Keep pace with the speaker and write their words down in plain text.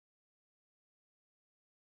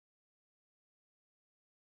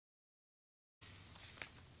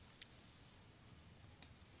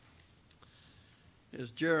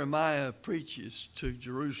as Jeremiah preaches to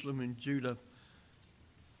Jerusalem and Judah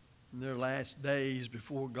in their last days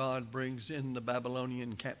before God brings in the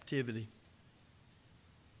Babylonian captivity,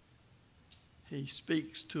 he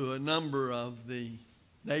speaks to a number of the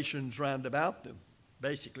nations round about them,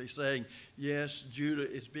 basically saying, yes, Judah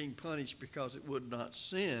is being punished because it would not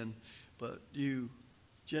sin, but you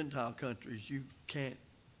Gentile countries, you can't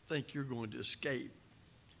think you're going to escape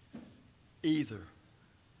either.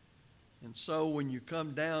 And so when you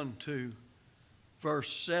come down to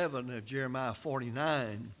verse 7 of Jeremiah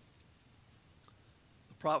 49,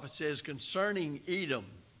 the prophet says concerning Edom,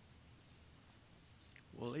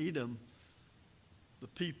 well, Edom, the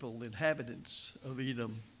people, the inhabitants of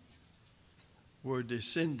Edom, were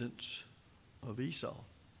descendants of Esau.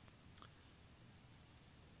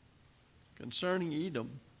 Concerning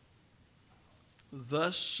Edom,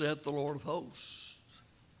 thus saith the Lord of hosts,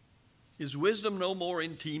 is wisdom no more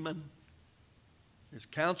in Teman? Is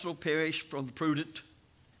counsel perished from the prudent?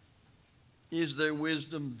 Is their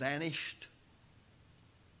wisdom vanished?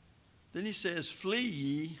 Then he says, flee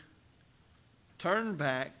ye, turn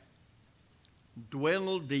back,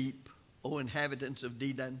 dwell deep, O inhabitants of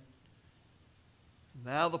Dedan.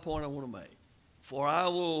 Now the point I want to make. For I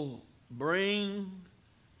will bring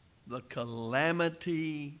the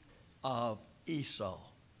calamity of Esau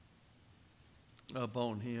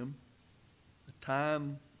upon him, the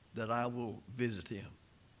time that I will visit him.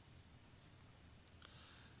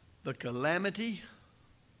 The calamity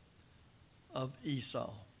of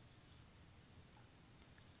Esau.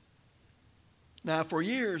 Now, for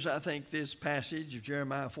years, I think this passage of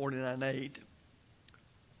Jeremiah 49:8,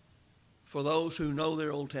 for those who know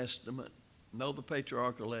their Old Testament, know the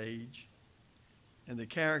patriarchal age, and the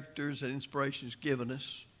characters and inspirations given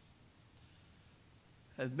us,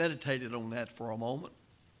 have meditated on that for a moment,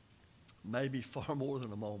 maybe far more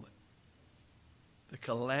than a moment. The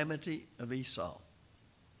calamity of Esau.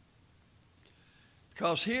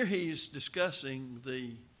 Because here he's discussing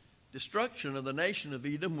the destruction of the nation of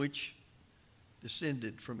Edom, which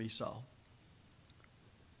descended from Esau.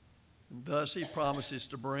 And thus he promises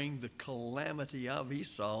to bring the calamity of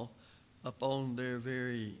Esau upon their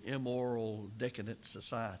very immoral, decadent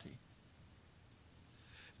society.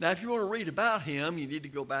 Now, if you want to read about him, you need to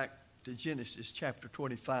go back to Genesis chapter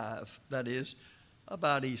 25, that is,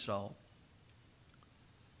 about Esau.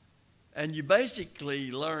 And you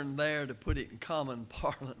basically learn there, to put it in common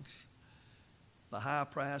parlance, the high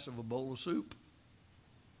price of a bowl of soup.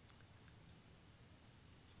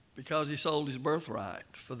 Because he sold his birthright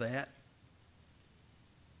for that.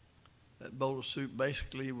 That bowl of soup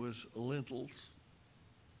basically was lentils.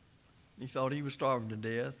 He thought he was starving to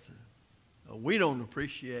death. We don't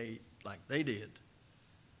appreciate, like they did,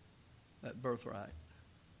 that birthright.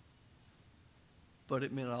 But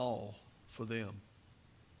it meant all for them.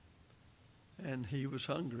 And he was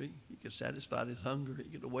hungry. He could satisfy his hunger. He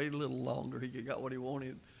could have waited a little longer. He could have got what he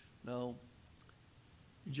wanted. No.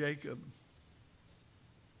 Jacob,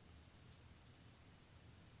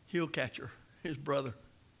 heel catcher, his brother,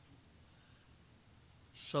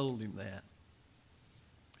 sold him that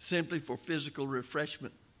simply for physical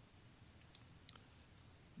refreshment.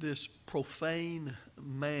 This profane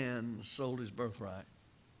man sold his birthright.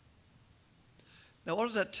 Now, what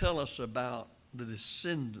does that tell us about the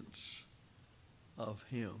descendants of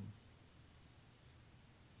him?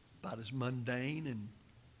 About as mundane and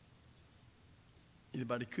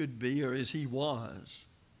anybody could be, or as he was.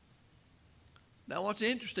 Now, what's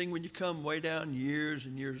interesting, when you come way down years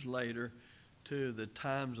and years later to the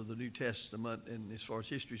times of the New Testament, and as far as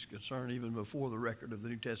history is concerned, even before the record of the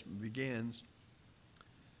New Testament begins,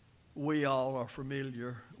 we all are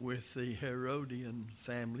familiar with the Herodian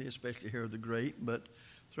family, especially Herod the Great, but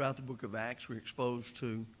throughout the book of Acts, we're exposed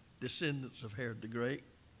to descendants of Herod the Great.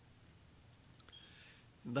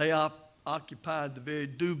 They occupied the very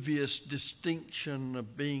dubious distinction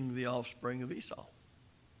of being the offspring of Esau.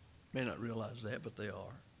 May not realize that, but they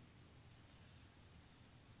are.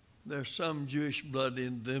 There's some Jewish blood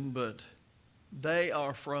in them, but they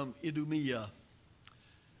are from Idumea.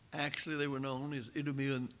 Actually, they were known as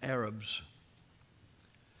Idumean Arabs.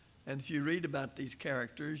 And if you read about these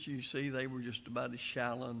characters, you see they were just about as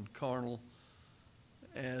shallow and carnal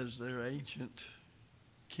as their ancient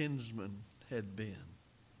kinsmen had been.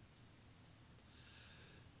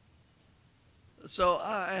 So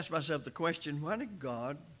I asked myself the question, why did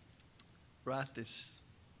God write this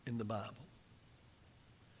in the Bible?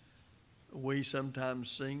 We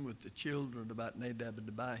sometimes sing with the children about Nadab and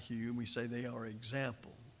Abihu, and we say they are an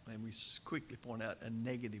example. And we quickly point out a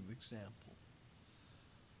negative example.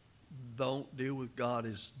 Don't deal with God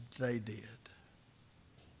as they did.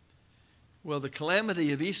 Well, the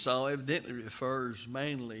calamity of Esau evidently refers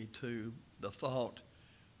mainly to the thought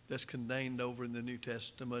that's contained over in the New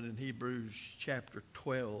Testament in Hebrews chapter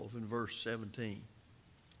 12 and verse 17.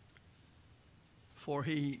 For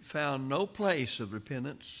he found no place of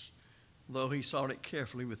repentance, though he sought it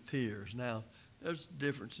carefully with tears. Now, there's a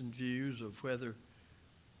difference in views of whether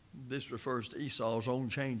this refers to Esau's own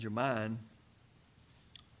change of mind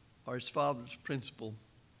or his father's principle.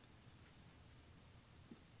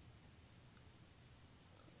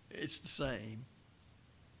 It's the same.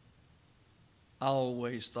 I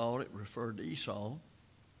always thought it referred to Esau,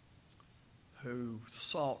 who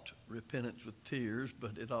sought repentance with tears,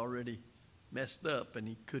 but it already messed up and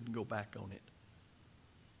he couldn't go back on it.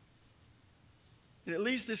 And at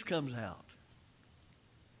least this comes out.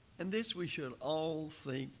 And this we should all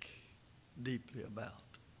think deeply about.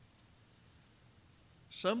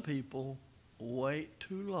 Some people wait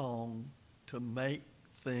too long to make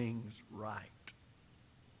things right.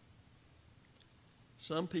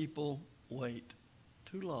 Some people wait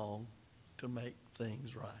too long to make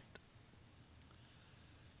things right.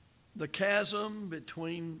 The chasm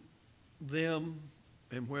between them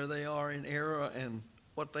and where they are in error and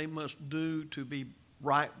what they must do to be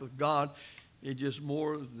right with God is just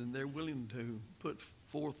more than they're willing to put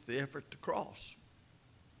forth the effort to cross.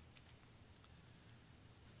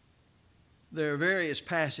 There are various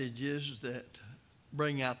passages that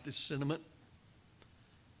bring out this sentiment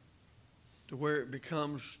to where it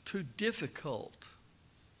becomes too difficult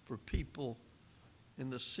for people in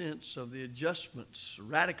the sense of the adjustments,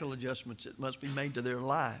 radical adjustments that must be made to their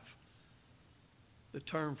life, that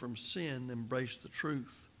turn from sin, embrace the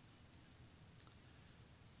truth.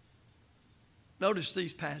 Notice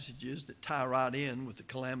these passages that tie right in with the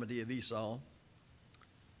calamity of Esau.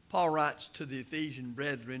 Paul writes to the Ephesian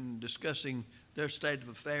brethren discussing their state of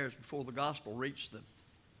affairs before the gospel reached them.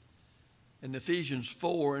 In Ephesians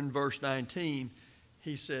 4 and verse 19,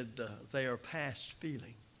 he said they are past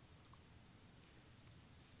feeling.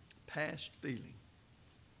 Past feeling.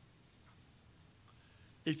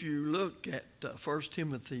 If you look at 1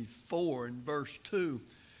 Timothy 4 and verse 2,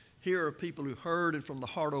 here are people who heard and from the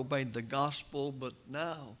heart obeyed the gospel, but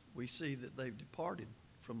now we see that they've departed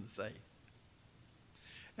from the faith.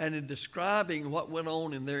 And in describing what went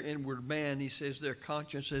on in their inward man, he says their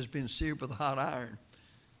conscience has been seared with a hot iron.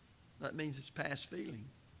 That means it's past feeling.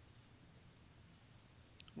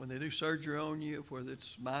 When they do surgery on you, whether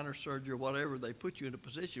it's minor surgery or whatever, they put you in a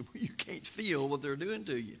position where you can't feel what they're doing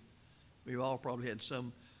to you. We've all probably had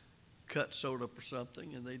some cut sewed up or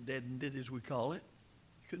something, and they deadened it, as we call it.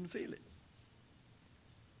 You couldn't feel it.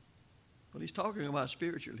 Well, he's talking about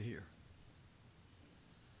spiritually here.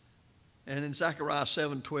 And in Zechariah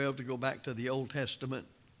 7:12, to go back to the Old Testament,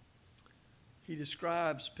 he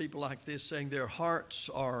describes people like this, saying their hearts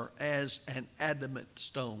are as an adamant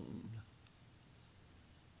stone.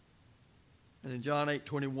 And in John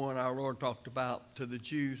 8:21, our Lord talked about to the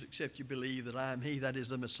Jews, except you believe that I am he, that is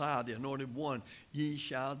the Messiah, the anointed one, ye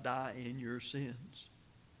shall die in your sins.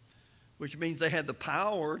 Which means they had the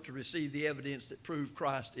power to receive the evidence that proved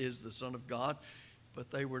Christ is the Son of God,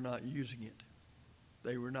 but they were not using it.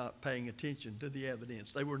 They were not paying attention to the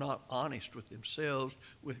evidence. They were not honest with themselves,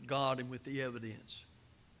 with God, and with the evidence.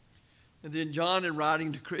 And then John, in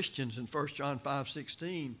writing to Christians in 1 John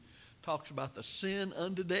 5:16, talks about the sin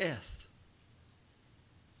unto death.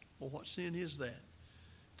 Well, what sin is that?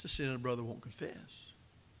 It's a sin a brother won't confess.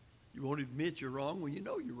 You won't admit you're wrong when you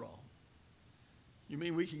know you're wrong. You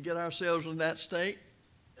mean we can get ourselves in that state?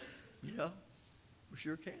 Yeah, we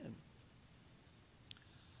sure can.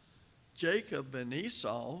 Jacob and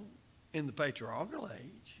Esau in the patriarchal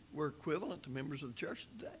age were equivalent to members of the church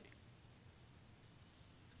today.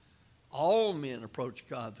 All men approached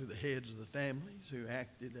God through the heads of the families who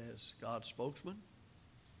acted as God's spokesman,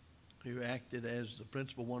 who acted as the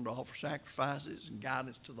principal one to offer sacrifices and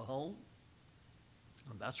guidance to the home.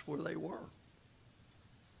 And that's where they were.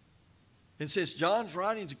 And since John's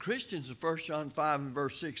writing to Christians in 1 John 5 and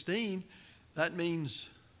verse 16, that means,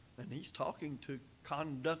 and he's talking to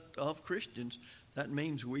conduct of Christians, that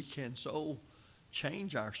means we can so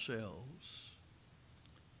change ourselves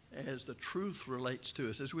as the truth relates to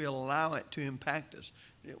us, as we allow it to impact us.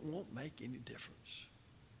 It won't make any difference.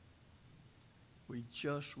 We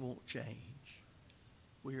just won't change.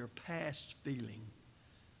 We are past feeling.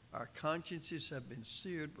 Our consciences have been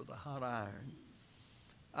seared with a hot iron.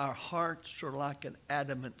 Our hearts are like an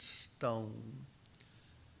adamant stone.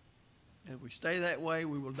 And if we stay that way,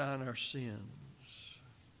 we will die in our sins.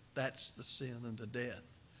 That's the sin unto death.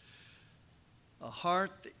 A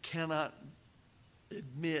heart that cannot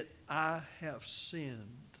admit, I have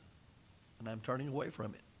sinned, and I'm turning away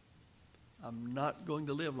from it. I'm not going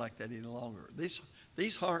to live like that any longer.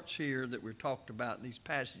 These hearts here that we're talked about in these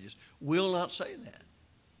passages will not say that.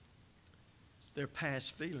 They're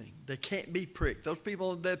past feeling. They can't be pricked. Those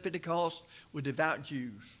people at Pentecost were devout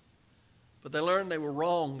Jews. But they learned they were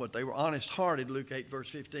wrong, but they were honest-hearted, Luke 8, verse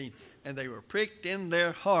 15. And they were pricked in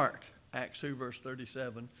their heart, Acts 2, verse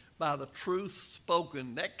 37, by the truth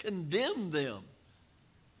spoken that condemned them.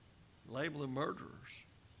 Label them murderers.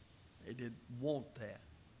 They didn't want that.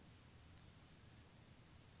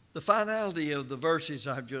 The finality of the verses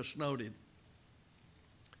I've just noted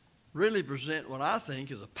really present what I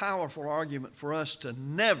think is a powerful argument for us to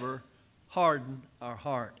never harden our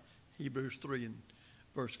heart. Hebrews 3 and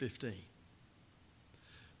verse 15.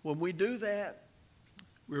 When we do that,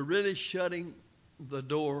 we're really shutting the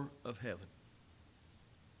door of heaven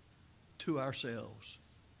to ourselves.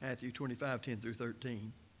 Matthew 25, 10 through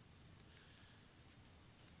 13.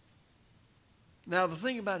 Now, the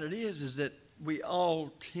thing about it is that we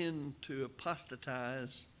all tend to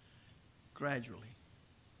apostatize gradually.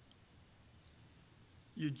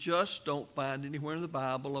 You just don't find anywhere in the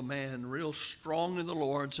Bible a man real strong in the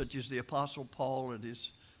Lord, such as the Apostle Paul at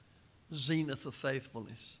his zenith of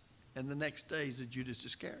faithfulness. And the next day is Judas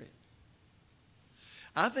Iscariot.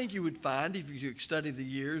 I think you would find, if you study the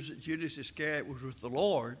years that Judas Iscariot was with the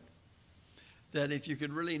Lord, that if you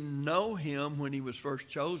could really know him when he was first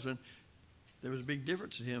chosen, there was a big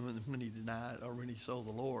difference in him when he denied or when he sold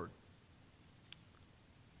the Lord.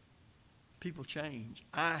 People change.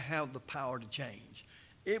 I have the power to change.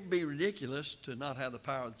 It would be ridiculous to not have the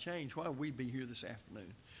power to change. Why would we be here this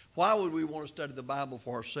afternoon? Why would we want to study the Bible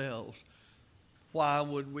for ourselves? Why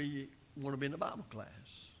would we want to be in a Bible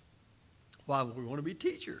class? Why would we want to be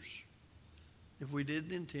teachers if we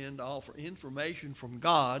didn't intend to offer information from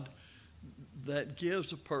God that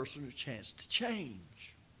gives a person a chance to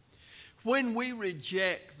change? When we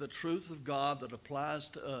reject the truth of God that applies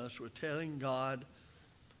to us, we're telling God,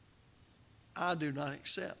 I do not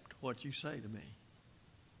accept what you say to me.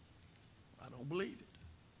 I don't believe it.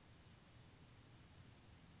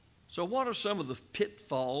 So what are some of the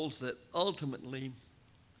pitfalls that ultimately,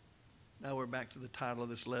 now we're back to the title of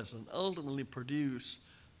this lesson, ultimately produce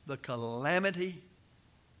the calamity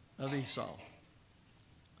of Esau?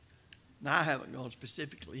 Now, I haven't gone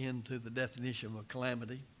specifically into the definition of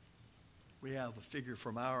calamity. We have a figure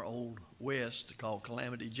from our old West called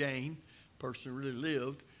Calamity Jane, a person who really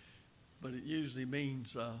lived, but it usually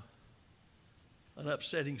means an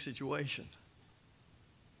upsetting situation.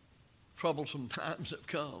 Troublesome times have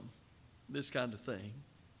come, this kind of thing.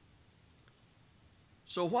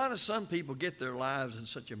 So why do some people get their lives in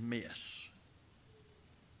such a mess?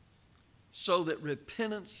 So that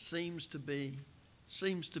repentance seems to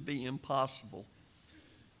be impossible.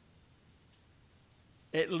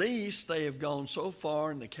 At least they have gone so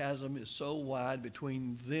far and the chasm is so wide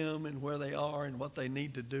between them and where they are and what they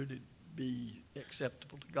need to do to be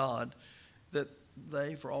acceptable to God that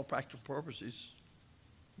they, for all practical purposes,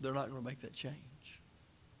 they're not going to make that change.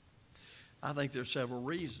 I think there are several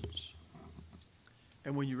reasons.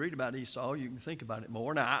 And when you read about Esau, you can think about it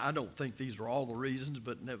more. Now, I don't think these are all the reasons,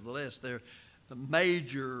 but nevertheless, they're the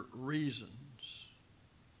major reasons.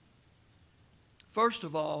 First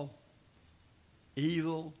of all,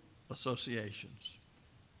 evil associations.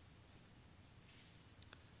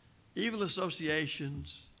 Evil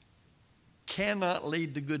associations cannot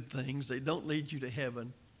lead to good things. They don't lead you to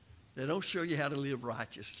heaven. They don't show you how to live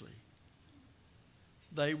righteously.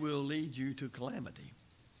 They will lead you to calamity.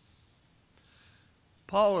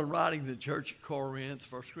 Paul, in writing to the church at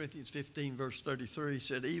Corinth, 1 Corinthians 15, verse 33,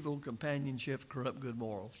 said, evil companionship corrupt good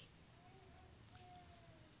morals.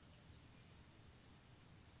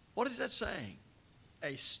 What is that saying?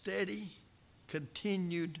 A steady,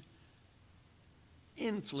 continued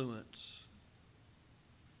influence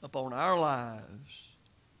upon our lives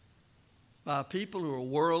by people who are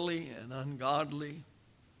worldly and ungodly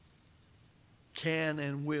can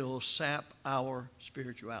and will sap our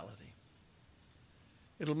spirituality.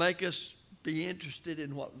 It'll make us be interested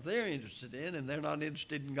in what they're interested in, and they're not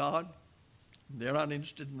interested in God. They're not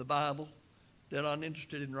interested in the Bible. They're not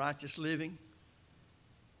interested in righteous living.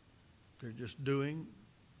 They're just doing,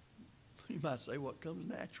 you might say, what comes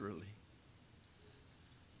naturally.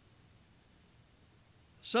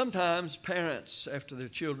 Sometimes parents, after their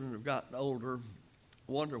children have gotten older,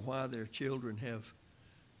 wonder why their children have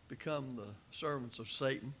become the servants of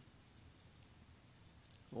Satan.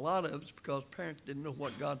 A lot of it's because parents didn't know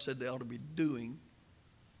what God said they ought to be doing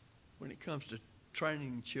when it comes to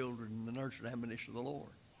training children in the nurture and admonition of the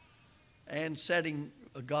Lord and setting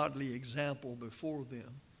a godly example before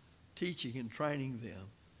them, teaching and training them,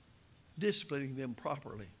 disciplining them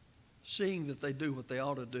properly. seeing that they do what they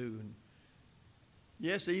ought to do. And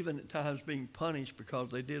yes, even at times being punished because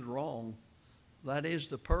they did wrong. That is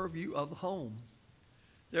the purview of the home.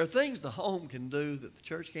 There are things the home can do that the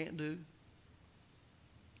church can't do,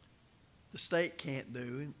 the state can't do,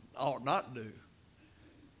 and ought not do.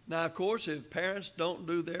 Now, of course, if parents don't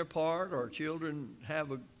do their part or children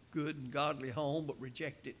have a good and godly home but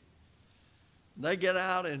reject it, they get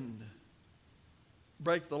out and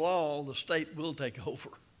break the law, the state will take over.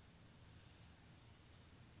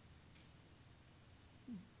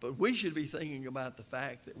 But we should be thinking about the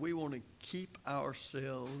fact that we want to keep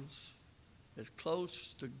ourselves as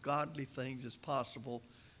close to godly things as possible,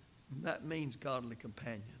 and that means godly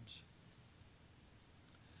companions.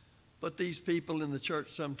 But these people in the church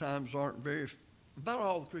sometimes aren't about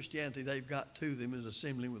all the Christianity they've got to them is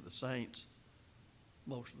assembling with the saints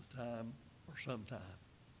most of the time or sometime.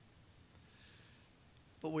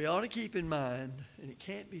 But we ought to keep in mind, and it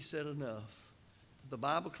can't be said enough, the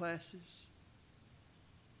Bible classes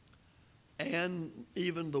and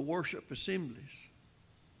even the worship assemblies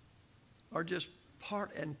are just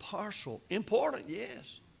part and parcel. Important,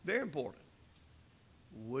 yes, very important.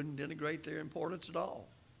 Wouldn't denigrate their importance at all.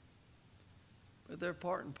 But they're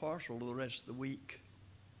part and parcel to the rest of the week,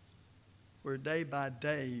 where day by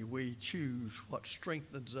day we choose what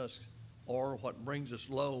strengthens us or what brings us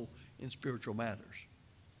low in spiritual matters.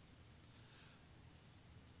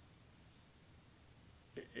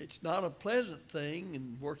 It's not a pleasant thing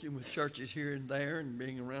in working with churches here and there and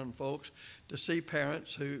being around folks to see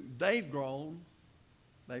parents who they've grown,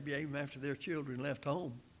 maybe even after their children left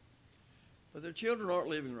home, but their children aren't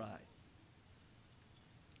living right.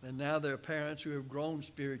 And now there are parents who have grown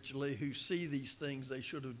spiritually who see these things they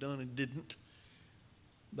should have done and didn't.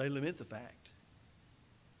 They lament the fact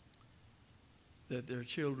that their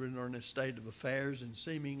children are in a state of affairs and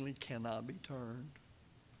seemingly cannot be turned.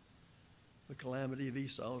 The calamity of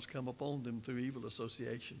Esau has come upon them through evil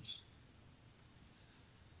associations.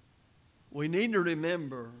 We need to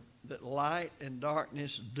remember that light and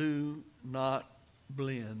darkness do not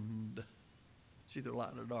blend. It's either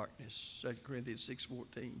light or darkness, 2 Corinthians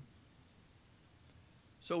 6:14.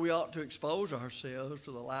 So we ought to expose ourselves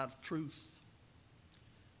to the light of truth,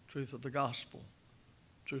 truth of the gospel,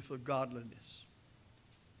 truth of godliness,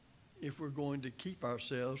 if we're going to keep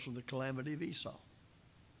ourselves from the calamity of Esau.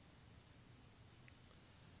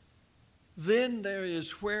 Then there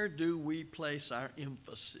is, where do we place our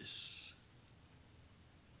emphasis?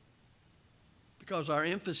 Because our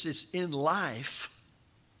emphasis in life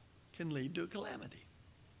can lead to a calamity.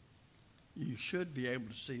 You should be able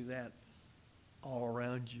to see that all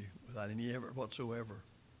around you without any effort whatsoever.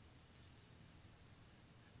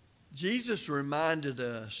 Jesus reminded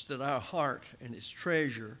us that our heart and its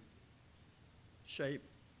treasure shape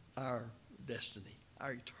our destiny,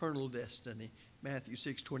 our eternal destiny. Matthew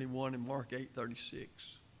 6:21 and Mark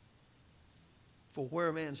 8:36. For where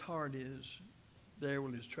a man's heart is, there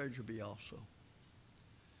will his treasure be also.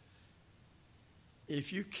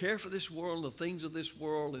 If you care for this world, the things of this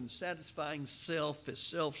world, and satisfying self as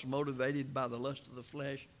self's motivated by the lust of the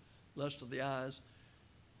flesh, lust of the eyes,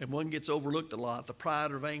 and one gets overlooked a lot, the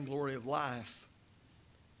pride or vainglory of life,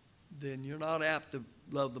 then you're not apt to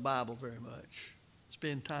love the Bible very much.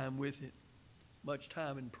 Spend time with it, much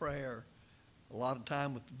time in prayer, a lot of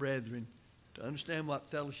time with the brethren, to understand what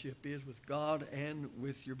fellowship is with God and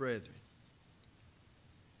with your brethren.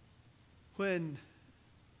 When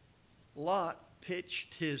Lot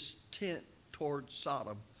pitched his tent toward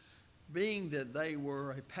Sodom, being that they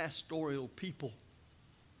were a pastoral people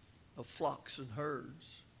of flocks and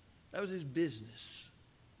herds, that was his business.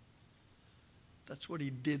 That's what he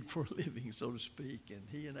did for a living, so to speak. And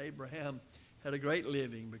he and Abraham had a great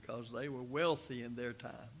living because they were wealthy in their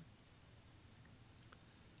time.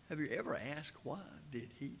 Have you ever asked why did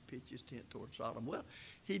he pitch his tent toward Sodom? Well,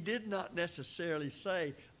 he did not necessarily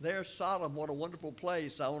say, there's Sodom, what a wonderful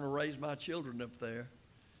place, I want to raise my children up there.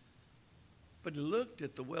 But he looked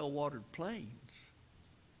at the well-watered plains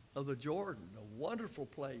of the Jordan, a wonderful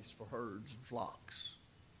place for herds and flocks.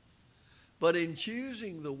 But in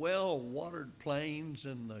choosing the well-watered plains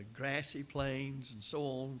and the grassy plains and so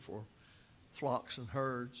on for flocks and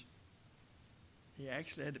herds, he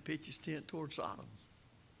actually had to pitch his tent toward Sodom.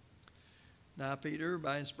 Now, Peter,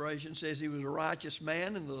 by inspiration, says he was a righteous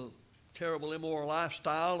man, and the terrible immoral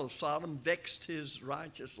lifestyle of Sodom vexed his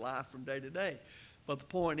righteous life from day to day. But the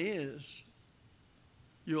point is,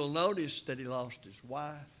 you'll notice that he lost his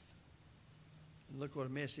wife. And look what a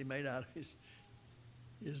mess he made out of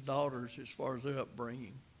his daughters as far as their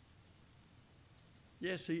upbringing.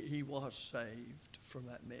 Yes, he was saved from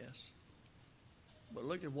that mess. But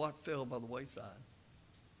look at what fell by the wayside.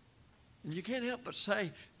 And you can't help but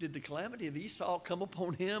say, did the calamity of Esau come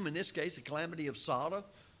upon him? In this case, the calamity of Sodom,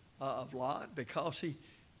 of Lot, because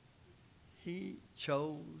he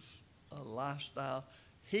chose a lifestyle.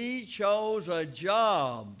 He chose a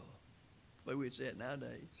job, the way we'd say it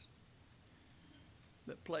nowadays,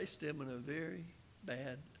 that placed him in a very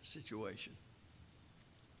bad situation.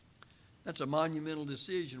 That's a monumental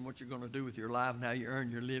decision, what you're going to do with your life and how you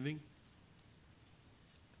earn your living.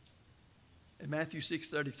 And Matthew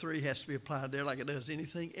 6:33 has to be applied there like it does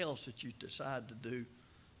anything else that you decide to do.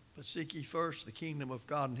 But seek ye first the kingdom of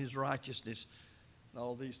God and his righteousness, and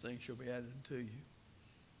all these things shall be added unto you.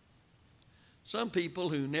 Some people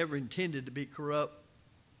who never intended to be corrupt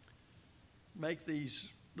make these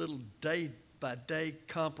little day-by-day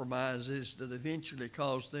compromises that eventually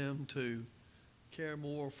cause them to care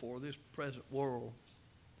more for this present world,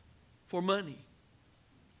 for money,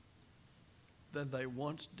 than they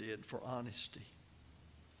once did for honesty.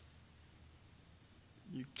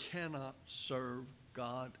 You cannot serve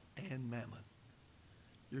God and mammon.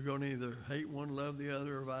 You're going to either hate one, love the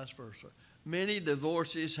other, or vice versa. Many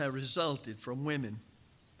divorces have resulted from women.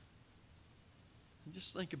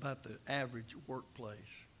 Just think about the average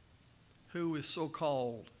workplace. Who is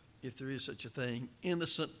so-called, if there is such a thing,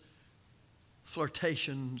 innocent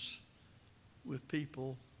flirtations with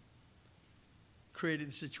people, created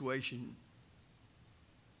a situation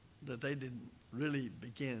that they didn't really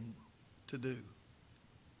begin to do.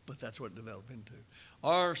 But that's what it developed into.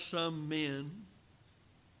 Or some men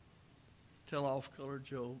tell off-color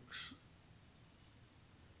jokes,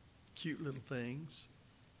 cute little things,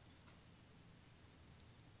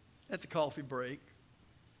 at the coffee break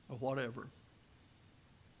or whatever,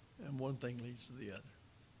 and one thing leads to the other.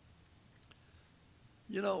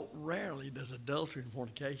 You know, rarely does adultery and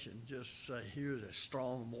fornication just say, here's a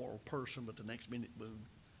strong moral person, but the next minute, boom.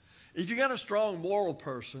 If you got a strong moral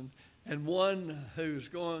person and one who's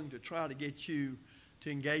going to try to get you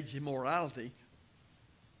to engage in morality,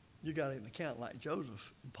 you got an account like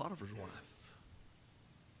Joseph and Potiphar's wife.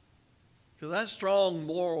 Because that strong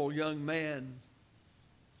moral young man,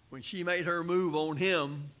 when she made her move on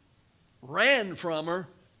him, ran from her.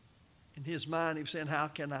 In his mind, he was saying, how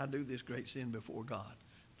can I do this great sin before God?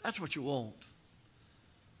 That's what you want.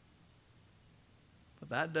 But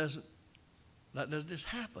that doesn't just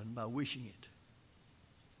happen by wishing it.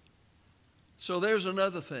 So there's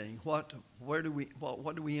another thing. What do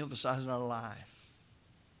we emphasize in our life?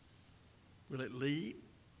 Will it lead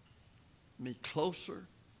me closer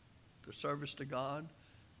to service to God,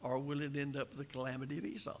 or will it end up with the calamity of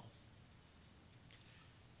Esau?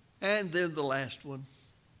 And then the last one.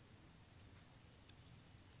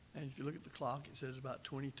 And if you look at the clock, it says about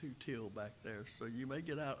 22 till back there, so you may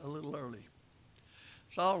get out a little early.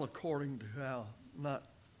 It's all according to how, not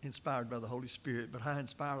inspired by the Holy Spirit, but how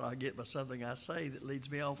inspired I get by something I say that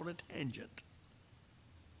leads me off on a tangent.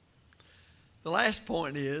 The last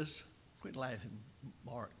point is, quit laughing,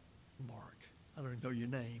 Mark, I don't even know your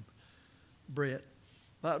name, Brett.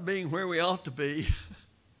 Not being where we ought to be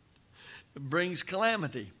brings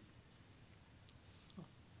calamity.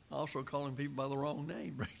 Also, calling people by the wrong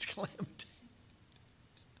name brings calamity.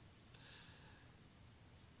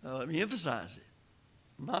 Now, let me emphasize it.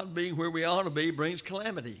 Not being where we ought to be brings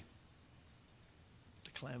calamity. The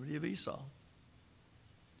calamity of Esau.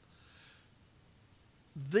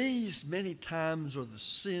 These many times are the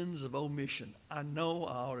sins of omission. I know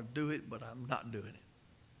I ought to do it, but I'm not doing it.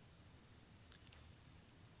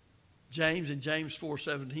 James in James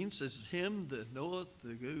 4:17 says, him that knoweth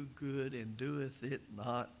the good and doeth it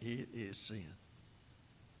not, it is sin.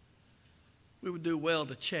 We would do well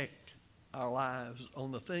to check our lives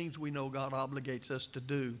on the things we know God obligates us to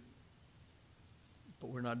do, but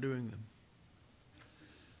we're not doing them.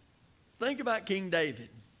 Think about King David.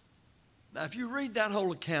 Now, if you read that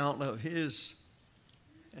whole account of his,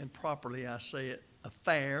 and properly I say it,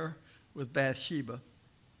 affair with Bathsheba,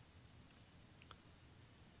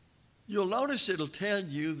 you'll notice it'll tell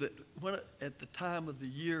you that at the time of the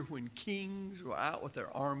year when kings were out with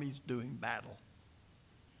their armies doing battle.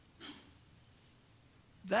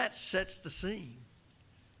 That sets the scene.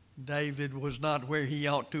 David was not where he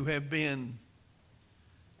ought to have been.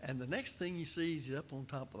 And the next thing he sees is up on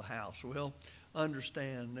top of the house. Well,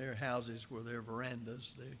 understand their houses were their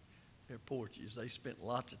verandas, their porches. They spent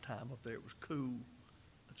lots of time up there. It was cool.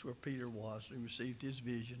 That's where Peter was. He received his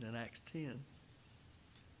vision in Acts 10.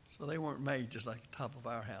 So they weren't made just like the top of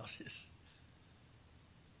our houses.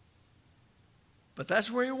 But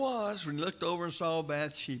that's where he was when he looked over and saw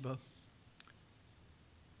Bathsheba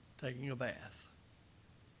taking a bath.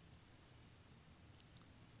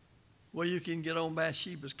 Well, you can get on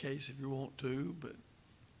Bathsheba's case if you want to, but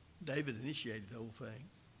David initiated the whole thing.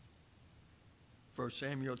 1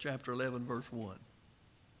 Samuel chapter 11, verse 1.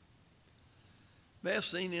 May have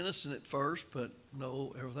seemed innocent at first, but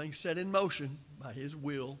no, everything's set in motion by his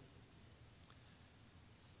will.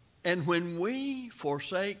 And when we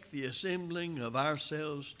forsake the assembling of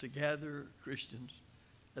ourselves together, Christians,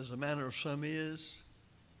 as the manner of some is,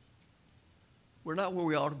 we're not where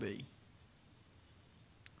we ought to be.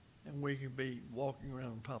 And we can be walking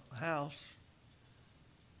around on top of the house,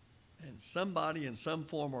 and somebody in some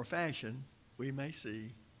form or fashion we may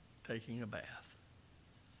see taking a bath.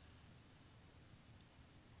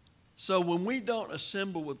 So when we don't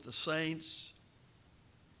assemble with the saints,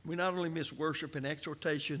 we not only miss worship and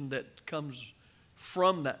exhortation that comes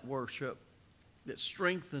from that worship, that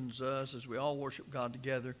strengthens us as we all worship God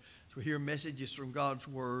together, as we hear messages from God's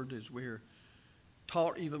Word, as we're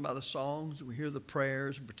taught even by the songs, we hear the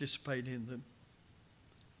prayers and participate in them.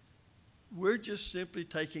 We're just simply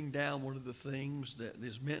taking down one of the things that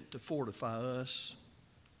is meant to fortify us.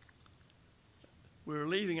 We're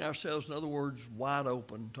leaving ourselves, in other words, wide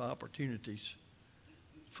open to opportunities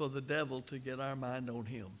for the devil to get our mind on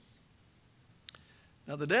him.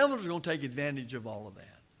 Now, the devil's going to take advantage of all of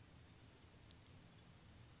that.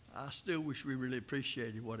 I still wish we really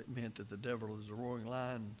appreciated what it meant that the devil is a roaring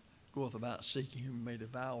lion, goeth about seeking whom he may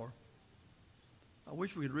devour. I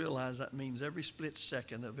wish we'd realize that means every split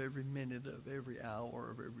second of every minute of every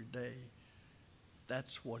hour of every day.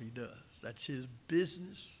 That's what he does. That's his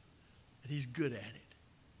business, and he's good at it.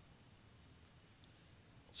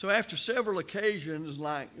 So after several occasions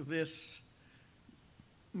like this,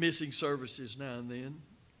 missing services now and then,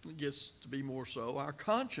 it gets to be more so, our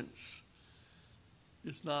conscience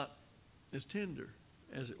is not as tender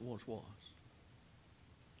as it once was.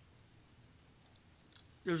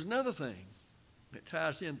 There's another thing that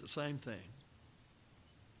ties into the same thing.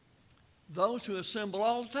 Those who assemble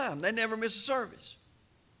all the time, they never miss a service.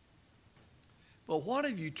 But what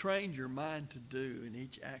have you trained your mind to do in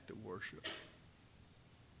each act of worship?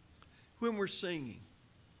 When we're singing,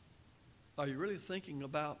 are you really thinking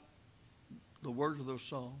about the words of those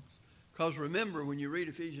songs? Because remember, when you read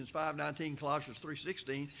Ephesians 5:19, Colossians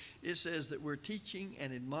 3:16, it says that we're teaching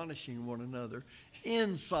and admonishing one another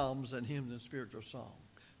in psalms and hymns and spiritual songs,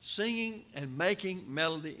 singing and making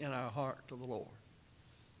melody in our heart to the Lord.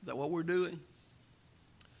 Is that what we're doing?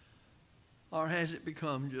 Or has it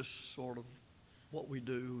become just sort of what we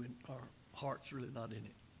do and our heart's really not in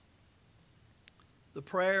it? The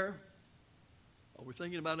prayer, are we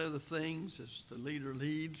thinking about other things as the leader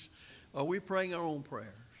leads? Are we praying our own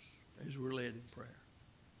prayers as we're led in prayer?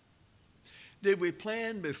 Did we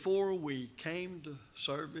plan before we came to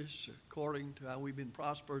service, according to how we've been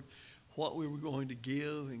prospered, what we were going to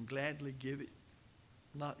give and gladly give it,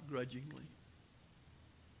 not grudgingly?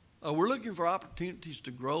 We're looking for opportunities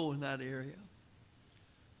to grow in that area.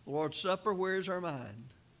 The Lord's Supper, where's our mind?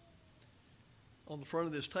 On the front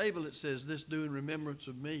of this table it says, this do in remembrance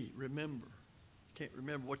of me. Remember. Can't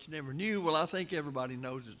remember what you never knew. Well, I think everybody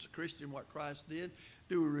knows it's a Christian what Christ did.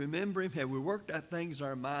 Do we remember him? Have we worked out things in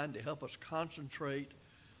our mind to help us concentrate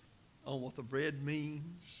on what the bread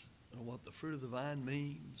means, on what the fruit of the vine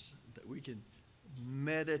means, that we can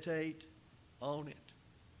meditate on it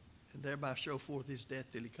and thereby show forth his death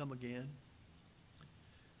till he come again?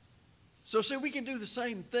 So see, we can do the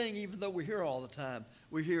same thing even though we're here all the time.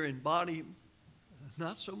 We're here in body,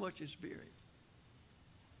 not so much in spirit.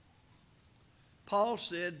 Paul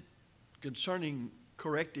said concerning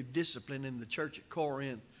corrective discipline in the church at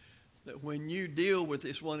Corinth that when you deal with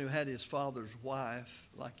this one who had his father's wife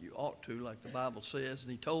like you ought to, like the Bible says,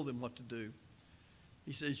 and he told them what to do,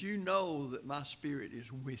 he says, you know that my spirit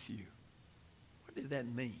is with you. What did that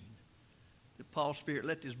mean? Did Paul's spirit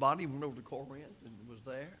left his body and went over to Corinth and was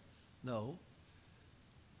there? No.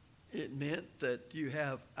 It meant that you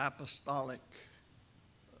have apostolic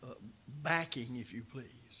backing, if you please.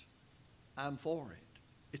 I'm for it.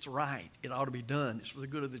 It's right. It ought to be done. It's for the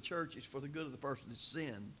good of the church. It's for the good of the person that's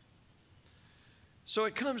sinned. So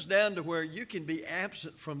it comes down to where you can be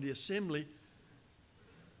absent from the assembly,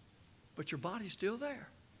 but your body's still there.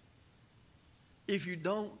 If you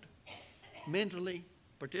don't mentally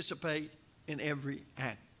participate in every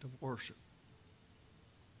act of worship.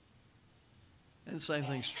 And the same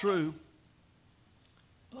thing's true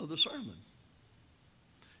of the sermon.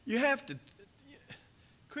 You have to,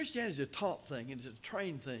 Christianity is a taught thing and it's a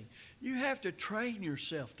trained thing. You have to train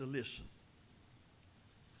yourself to listen.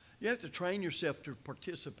 You have to train yourself to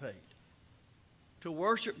participate, to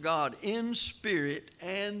worship God in spirit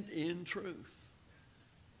and in truth.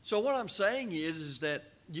 So what I'm saying is that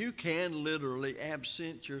you can literally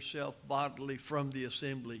absent yourself bodily from the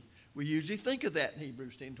assembly We usually think of that in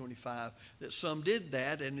Hebrews 10:25, that some did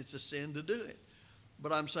that and it's a sin to do it.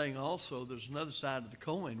 But I'm saying also there's another side of the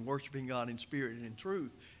coin, worshiping God in spirit and in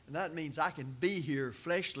truth. And that means I can be here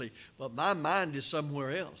fleshly, but my mind is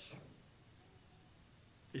somewhere else.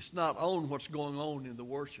 It's not on what's going on in the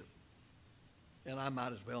worship. And I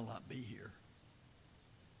might as well not be here.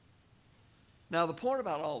 Now, the point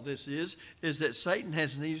about all this is that Satan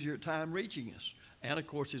has an easier time reaching us. And, of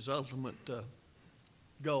course, his ultimate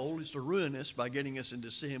goal is to ruin us by getting us into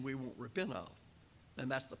sin we won't repent of. And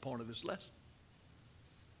that's the point of this lesson.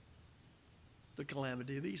 The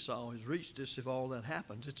calamity of Esau has reached us. If all that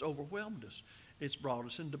happens, it's overwhelmed us. It's brought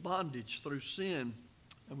us into bondage through sin.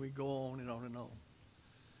 And we go on and on and on.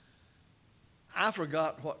 I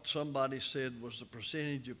forgot what somebody said was the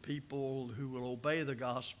percentage of people who will obey the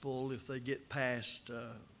gospel if they get past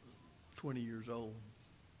 20 years old.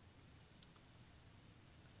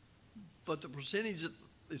 But the percentage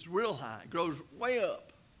is real high. It grows way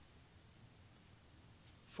up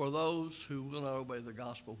for those who will not obey the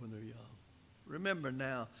gospel when they're young. Remember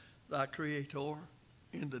now thy Creator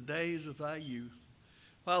in the days of thy youth,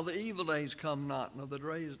 while the evil days come not, nor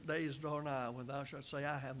the days draw nigh, when thou shalt say,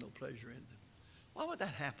 I have no pleasure in them. Why would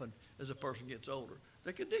that happen as a person gets older?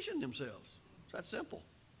 They condition themselves. It's that simple.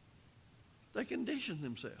 They condition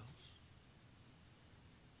themselves.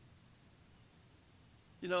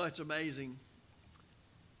 You know, it's amazing.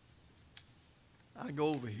 I go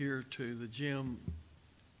over here to the gym,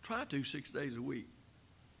 try to 6 days a week,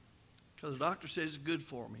 because the doctor says it's good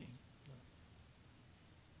for me.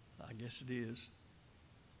 I guess it is.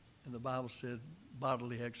 And the Bible said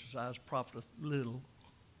bodily exercise profiteth little.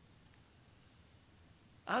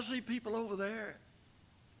 I see people over there,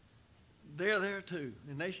 they're there too,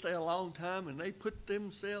 and they stay a long time, and they put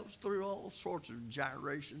themselves through all sorts of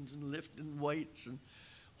gyrations and lifting weights and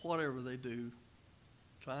whatever they do,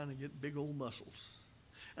 trying to get big old muscles.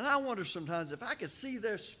 And I wonder sometimes if I could see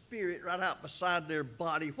their spirit right out beside their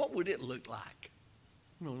body, what would it look like?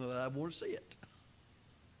 I don't know that I'd want to see it.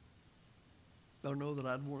 I don't know that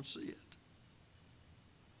I'd want to see it.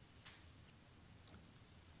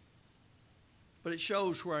 But it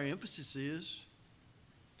shows where our emphasis is.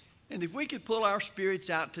 And if we could pull our spirits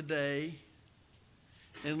out today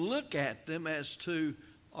and look at them as to,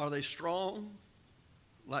 are they strong,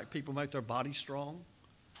 like people make their bodies strong?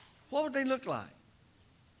 What would they look like?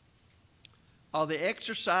 Are they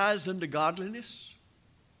exercised unto godliness?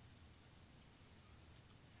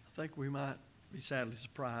 I think we might be sadly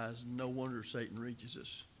surprised. No wonder Satan reaches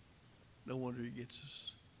us. No wonder he gets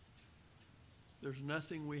us. There's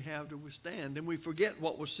nothing we have to withstand. And we forget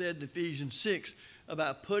what was said in Ephesians 6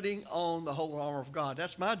 about putting on the whole armor of God.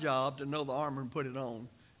 That's my job, to know the armor and put it on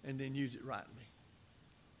and then use it rightly.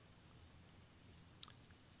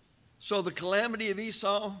 So the calamity of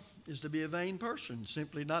Esau is to be a vain person,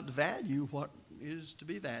 simply not to value what is to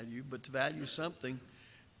be valued, but to value something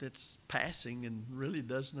that's passing and really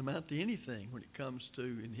doesn't amount to anything when it comes to,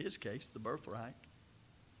 in his case, the birthright.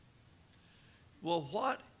 Well,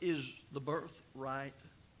 what is the birthright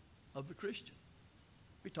of the Christian?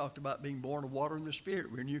 We talked about being born of water and the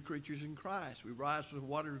Spirit. We're new creatures in Christ. We rise from the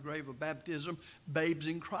watery grave of baptism, babes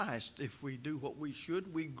in Christ. If we do what we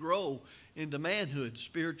should, we grow into manhood,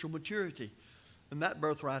 spiritual maturity. And that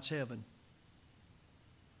birthright's heaven.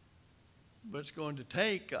 But it's going to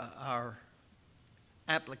take our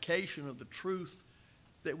application of the truth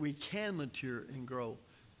that we can mature and grow.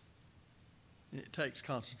 And it takes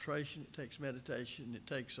concentration, it takes meditation, it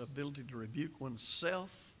takes ability to rebuke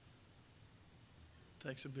oneself, it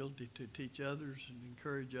takes ability to teach others and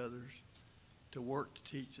encourage others, to work to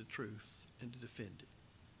teach the truth and to defend it.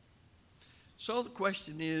 So the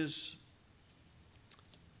question is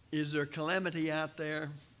there calamity out there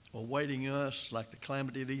awaiting us like the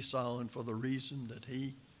calamity of Esau and for the reason that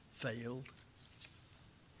he failed?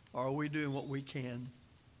 Or are we doing what we can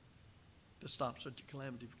to stop such a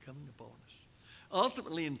calamity from coming upon us?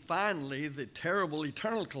 Ultimately and finally, the terrible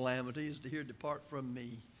eternal calamity is to hear, depart from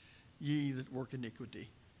me, ye that work iniquity.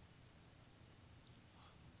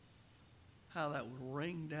 How that would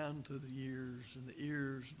ring down through the years and the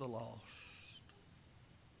ears of the lost.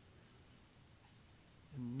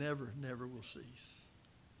 And never, never will cease.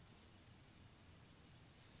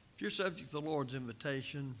 If you're subject to the Lord's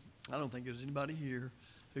invitation, I don't think there's anybody here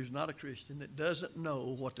who's not a Christian that doesn't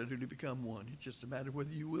know what to do to become one. It's just a matter of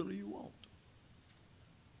whether you will or you won't.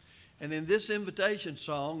 And in this invitation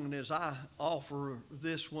song, and as I offer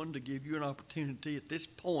this one to give you an opportunity at this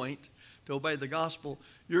point to obey the gospel,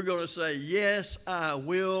 you're going to say, yes, I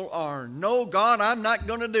will, or no, God, I'm not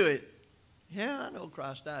going to do it. Yeah, I know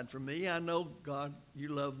Christ died for me. I know, God, you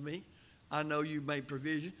love me. I know you made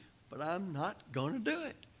provision. but I'm not going to do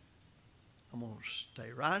it. I'm going to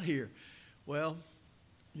stay right here. Well,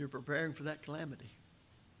 you're preparing for that calamity.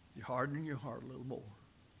 You're hardening your heart a little more.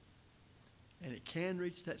 And it can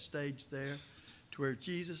reach that stage there to where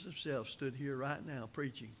Jesus himself stood here right now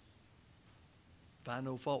preaching. Find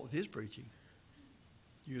no fault with his preaching.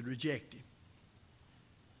 You'd reject him.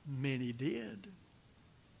 Many did.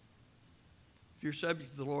 If you're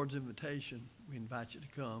subject to the Lord's invitation, we invite you to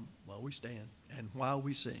come while we stand and while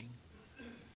we sing.